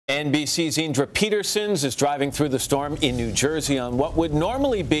NBC's Indra Petersons is driving through the storm in New Jersey on what would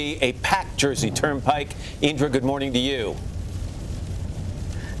normally be a packed Jersey Turnpike. Indra, good morning to you.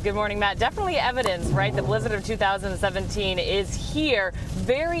 Good morning, Matt. Definitely evidence, right? The blizzard of 2017 is here.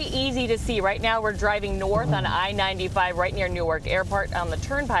 Very easy to see. Right now we're driving north on I-95 right near Newark Airport on the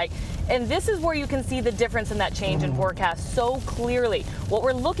Turnpike. And this is where you can see the difference in that change in forecast so clearly. What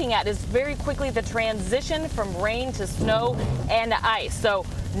we're looking at is very quickly the transition from rain to snow and ice. So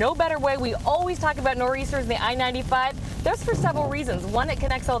no better way. We always talk about nor'easters in the I-95. That's for several reasons. One, it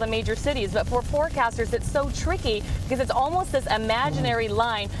connects all the major cities, but for forecasters, it's so tricky because it's almost this imaginary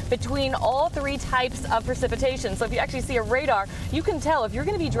line between all three types of precipitation. So if you actually see a radar, you can tell if you're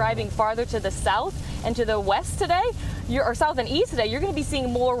going to be driving farther to the south and to the west today, or south and east today, you're going to be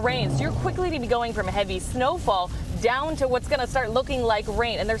seeing more rain. So you're quickly to be going from heavy snowfall down to what's going to start looking like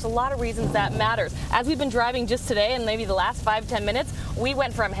rain. And there's a lot of reasons that matters. As we've been driving just today and maybe the last 5-10 minutes, we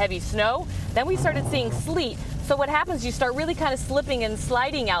went from heavy snow, then we started seeing sleet. So what happens, you start really kind of slipping and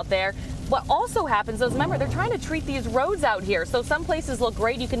sliding out there. What also happens is, remember, they're trying to treat these roads out here. So some places look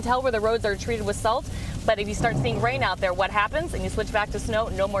great. You can tell where the roads are treated with salt. But if you start seeing rain out there, what happens? And you switch back to snow,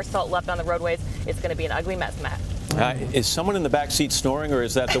 no more salt left on the roadways. It's going to be an ugly mess, Matt. Is someone in the back seat snoring, or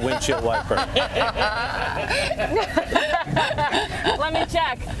is that the windshield wiper? Let me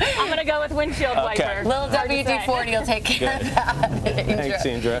check. I'm going to go with windshield wiper. Little WD-40 will take care of that. Thanks,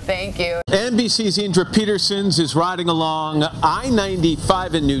 Indra. Thank you. NBC's Indra Petersons is riding along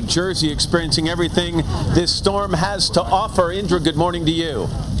I-95 in New Jersey, experiencing everything this storm has to offer. Indra, good morning to you.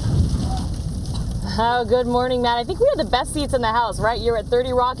 Oh, good morning, Matt. I think we have the best seats in the house, right? You're at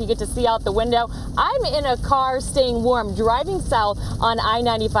 30 Rock. You get to see out the window. I'm in a car staying warm, driving south on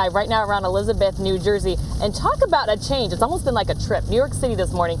I-95 right now around Elizabeth, New Jersey. And talk about a change. It's almost been like a trip. New York City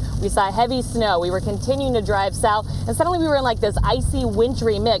this morning, we saw heavy snow. We were continuing to drive south, and suddenly we were in like this icy,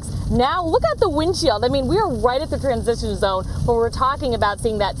 wintry mix. Now, look at the windshield. I mean, we are right at the transition zone where we're talking about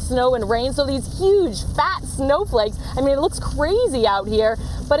seeing that snow and rain. So these huge, fat snowflakes. I mean, it looks crazy out here,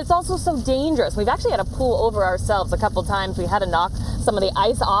 but it's also so dangerous. We've actually had to pull over ourselves a couple times. We had to knock some of the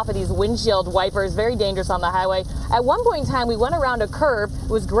ice off of these windshield wipers. Very dangerous on the highway. At one point in time, we went around a curve. It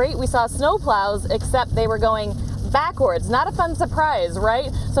was great. We saw snow plows, except they were going backwards. Not a fun surprise,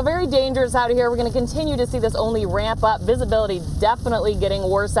 right? So very dangerous out here. We're going to continue to see this only ramp up. Visibility definitely getting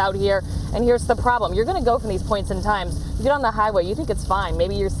worse out here. And here's the problem. You're going to go from these points in times. You get on the highway, you think it's fine.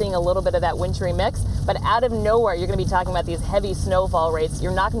 Maybe you're seeing a little bit of that wintry mix, but out of nowhere, you're going to be talking about these heavy snowfall rates.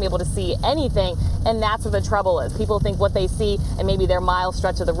 You're not going to be able to see anything, and that's where the trouble is. People think what they see and maybe their mile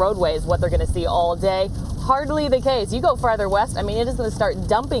stretch of the roadway is what they're going to see all day. Hardly the case. You go farther west, I mean, it is going to start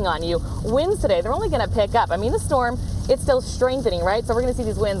dumping on you. Winds today, they're only going to pick up. I mean, the storm, it's still strengthening, right? So we're going to see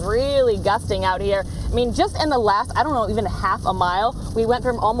these winds really gusting out here. I mean, just in the last, I don't know, even half a mile, we went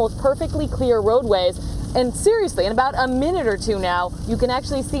from almost perfectly clear roadways. And seriously, in about a minute or two now, you can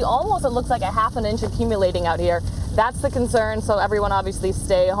actually see almost, it looks like a ½ inch accumulating out here. That's the concern, so everyone obviously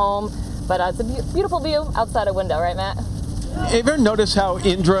stay home. But it's a beautiful view outside a window, right, Matt? Ever notice how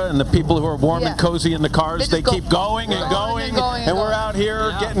Indra and the people who are warm and cozy in the cars, they keep going and going, and we're out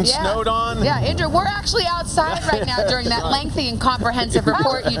here getting snowed on? Yeah, Indra, we're actually outside right now during that lengthy and comprehensive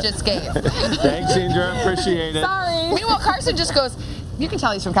report you just gave. Thanks, Indra. Appreciate it. Sorry. Meanwhile, Carson just goes, you can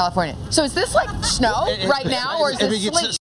tell he's from California. So is this like snow right now, or is this sleet?